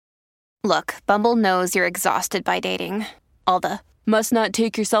Look, Bumble knows you're exhausted by dating. All the must not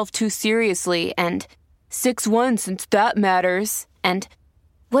take yourself too seriously and 6'1" since that matters. And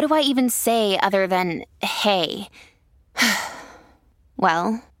what do I even say other than hey?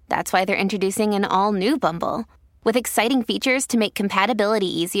 Well, that's why they're introducing an all-new Bumble with exciting features to make compatibility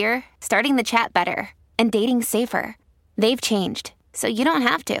easier, starting the chat better, and dating safer. They've changed, so you don't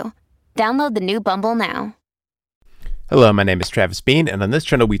have to. Download the new Bumble now. Hello, my name is Travis Bean, and on this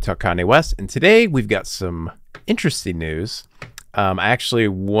channel we talk Kanye West, and today we've got some interesting news. I actually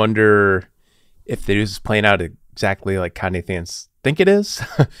wonder if the news is playing out exactly like Kanye fans think it is,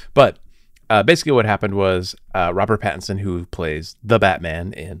 but basically what happened was Robert Pattinson, who plays the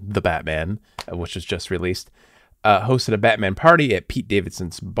Batman in The Batman, which was just released, hosted a Batman party at Pete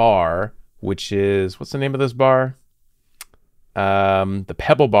Davidson's bar, which is, what's the name of this bar? The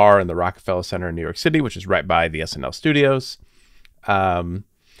Pebble Bar in the Rockefeller Center in New York City, which is right by the SNL studios.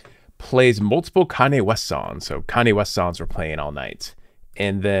 Plays multiple Kanye West songs. So Kanye West songs were playing all night.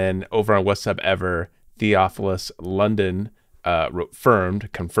 And then over on What's Up Ever, Theophilus London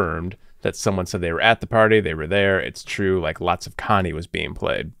confirmed that someone said they were at the party. They were there. It's true. Like lots of Kanye was being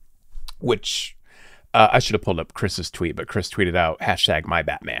played, which I should have pulled up Chris's tweet, but Chris tweeted out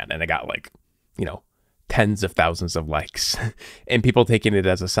 #MyBatman, and it got like, tens of thousands of likes and people taking it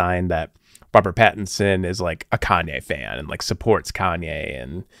as a sign that Robert Pattinson is like a Kanye fan and like supports Kanye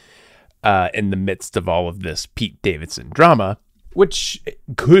and in the midst of all of this Pete Davidson drama, which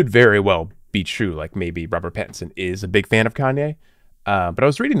could very well be true. Like maybe Robert Pattinson is a big fan of Kanye. But I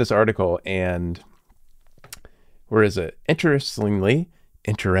was reading this article and where is it? Interestingly,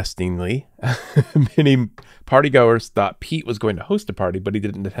 many partygoers thought Pete was going to host a party, but he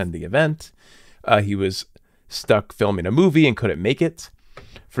didn't attend the event. He was stuck filming a movie and couldn't make it.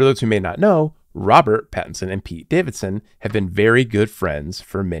 For those who may not know, Robert Pattinson and Pete Davidson have been very good friends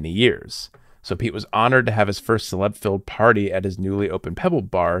for many years. So Pete was honored to have his first celeb-filled party at his newly opened Pebble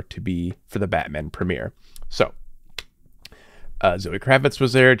Bar to be for the Batman premiere. So Zoe Kravitz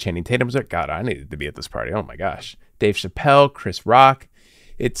was there. Channing Tatum was there. God, I needed to be at this party. Oh my gosh. Dave Chappelle, Chris Rock.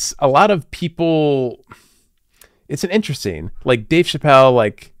 It's a lot of people. It's an interesting, like Dave Chappelle,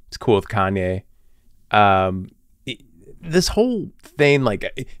 like it's cool with Kanye. This whole thing, like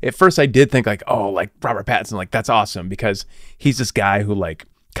at first I did think like, oh, like Robert Pattinson, like that's awesome because he's this guy who like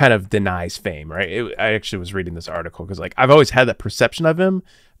kind of denies fame, right? I actually was reading this article because like I've always had that perception of him,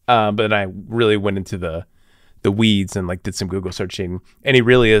 but then I really went into the weeds and like did some Google searching, and he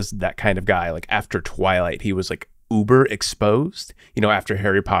really is that kind of guy. Like after Twilight, he was like uber exposed, after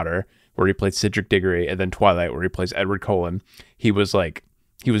Harry Potter, where he played Cedric Diggory, and then Twilight, where he plays Edward Cullen. He was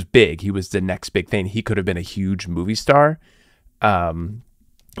big. He was the next big thing. He could have been a huge movie star.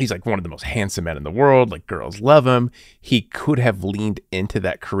 He's like one of the most handsome men in the world. Like girls love him. He could have leaned into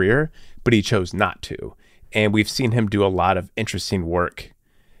that career, but he chose not to. And we've seen him do a lot of interesting work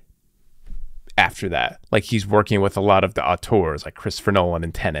after that. Like he's working with a lot of the auteurs like Christopher Nolan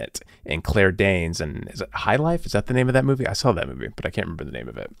and Tenet and Claire Danes. And is it High Life? Is that the name of that movie? I saw that movie, but I can't remember the name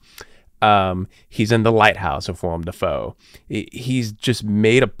of it. He's in The Lighthouse with Willem Dafoe. He's just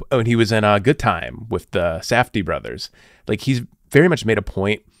and he was in a Good Time with the Safdie brothers. Like he's very much made a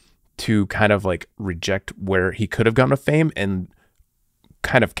point to kind of like reject where he could have gone with fame and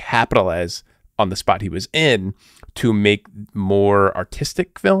kind of capitalize on the spot he was in to make more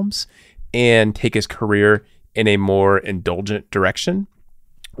artistic films and take his career in a more indulgent direction,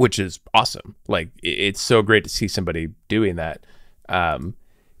 which is awesome. Like it's so great to see somebody doing that.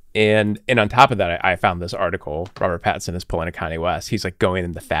 And on top of that, I found this article. Robert Pattinson is pulling a Kanye West. He's like going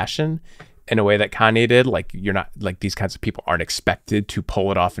into fashion in a way that Kanye did. Like you're not like these kinds of people aren't expected to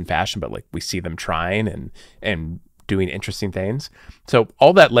pull it off in fashion, but like we see them trying and doing interesting things. So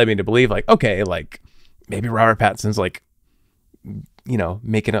all that led me to believe like, okay, like maybe Robert Pattinson's like,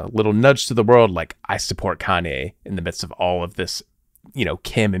 making a little nudge to the world. Like I support Kanye in the midst of all of this,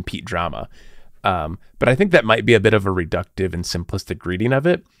 Kim and Pete drama. But I think that might be a bit of a reductive and simplistic reading of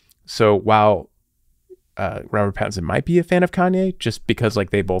it. So while Robert Pattinson might be a fan of Kanye, just because like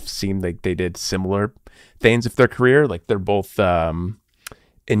they both seem like they did similar things with their career, like they're both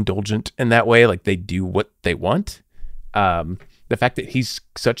indulgent in that way, like they do what they want. The fact that he's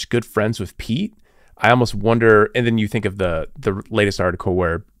such good friends with Pete, I almost wonder. And then you think of the latest article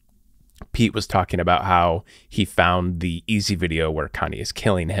where Pete was talking about how he found the Easy video where Kanye is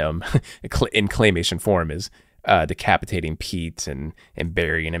killing him in claymation form, is decapitating Pete and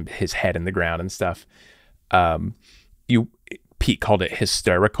burying his head in the ground and stuff. Pete called it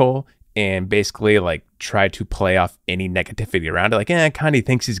hysterical and basically like tried to play off any negativity around it. Like, Kanye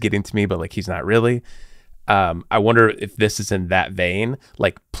thinks he's getting to me, but like he's not really. I wonder if this is in that vein,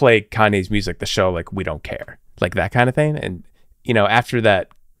 like play Kanye's music, the show, like we don't care, like that kind of thing. And, after that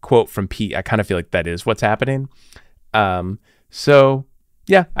quote from Pete, I kind of feel like that is what's happening. So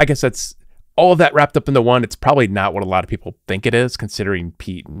yeah, I guess that's all of that wrapped up into one. It's probably not what a lot of people think it is, considering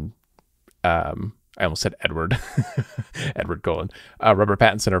Pete and, I almost said Edward, Edward Cullen, Robert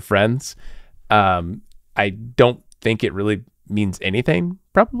Pattinson are friends. I don't think it really means anything,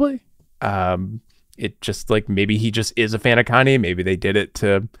 probably. It just like, maybe he just is a fan of Kanye. Maybe they did it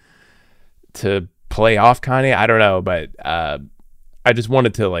to play off Kanye. I don't know. But I just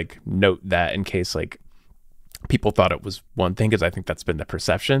wanted to like note that in case like people thought it was one thing, because I think that's been the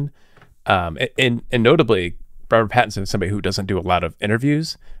perception. And notably, Robert Pattinson is somebody who doesn't do a lot of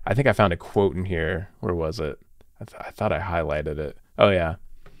interviews. I think I found a quote in here. Where was it? I thought I highlighted it. Oh, yeah.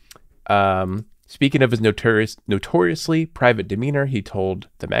 Speaking of his notoriously private demeanor, he told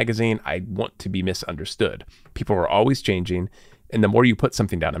the magazine, "I want to be misunderstood. People are always changing, and the more you put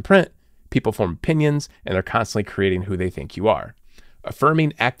something down in print, people form opinions, and they're constantly creating who they think you are."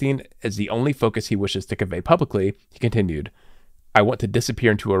 Affirming acting as the only focus he wishes to convey publicly, he continued, "I want to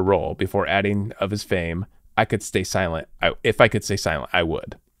disappear into a role," before adding of his fame, "I could stay silent. If I could stay silent, I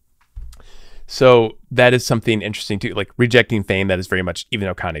would." So that is something interesting too, like rejecting fame. That is very much, even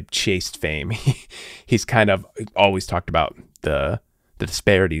though Kanye chased fame, he's kind of always talked about the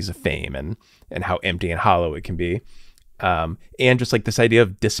disparities of fame and how empty and hollow it can be. And just like this idea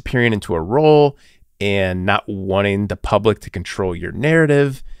of disappearing into a role and not wanting the public to control your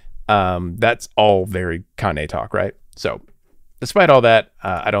narrative. That's all very Kanye talk, right? So despite all that,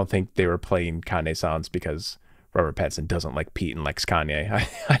 I don't think they were playing Kanye songs because Robert Pattinson doesn't like Pete and likes Kanye.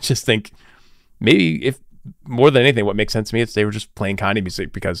 I just think maybe, if more than anything, what makes sense to me is they were just playing Kanye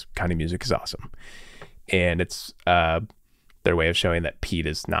music because Kanye music is awesome. And it's their way of showing that Pete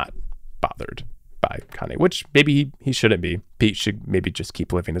is not bothered by Kanye, which maybe he shouldn't be. Pete should maybe just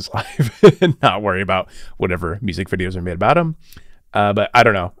keep living his life and not worry about whatever music videos are made about him. But I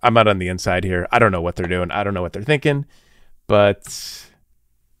don't know. I'm not on the inside here. I don't know what they're doing. I don't know what they're thinking. But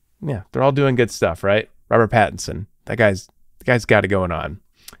yeah, they're all doing good stuff, right? Robert Pattinson, the guy's got it going on.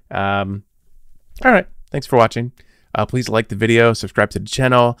 All right. Thanks for watching. Please like the video, subscribe to the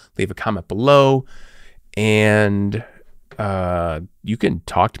channel, leave a comment below, and you can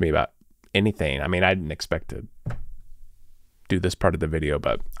talk to me about anything. I mean, I didn't expect to do this part of the video,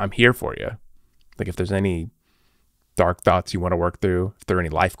 but I'm here for you. Like, if there's any dark thoughts you want to work through, if there are any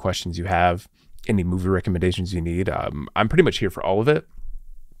life questions you have, any movie recommendations you need, I'm pretty much here for all of it.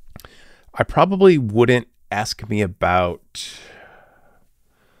 I probably wouldn't ask me about...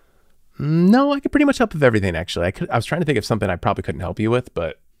 No, I could pretty much help with everything, actually. I was trying to think of something I probably couldn't help you with,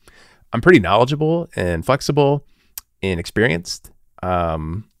 but I'm pretty knowledgeable and flexible and experienced.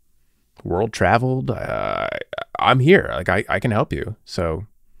 World traveled. I'm here. Like, I can help you. So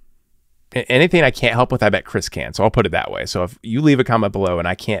anything I can't help with, I bet Chris can. So I'll put it that way. So if you leave a comment below and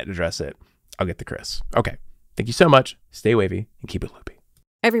I can't address it, I'll get to Chris. Okay. Thank you so much. Stay wavy and keep it loopy.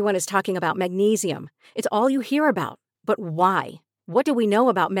 Everyone is talking about magnesium. It's all you hear about. But why? What do we know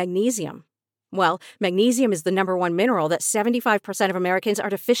about magnesium? Well, magnesium is the #1 mineral that 75% of Americans are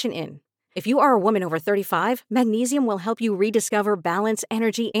deficient in. If you are a woman over 35, magnesium will help you rediscover balance,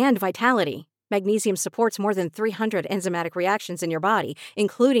 energy, and vitality. Magnesium supports more than 300 enzymatic reactions in your body,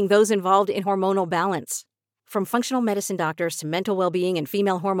 including those involved in hormonal balance. From functional medicine doctors to mental well-being and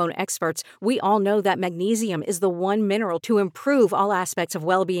female hormone experts, we all know that magnesium is the one mineral to improve all aspects of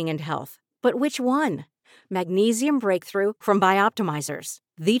well-being and health. But which one? Magnesium Breakthrough from Bioptimizers,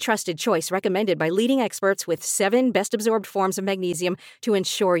 the trusted choice recommended by leading experts with 7 best-absorbed forms of magnesium to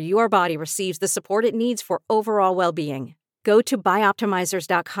ensure your body receives the support it needs for overall well-being. Go to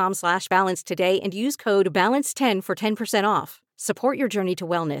bioptimizers.com/balance today and use code BALANCE10 for 10% off. Support your journey to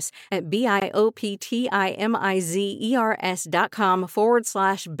wellness at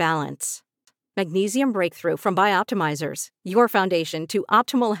bioptimizers.com/balance. Magnesium Breakthrough from Bioptimizers, your foundation to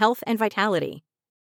optimal health and vitality.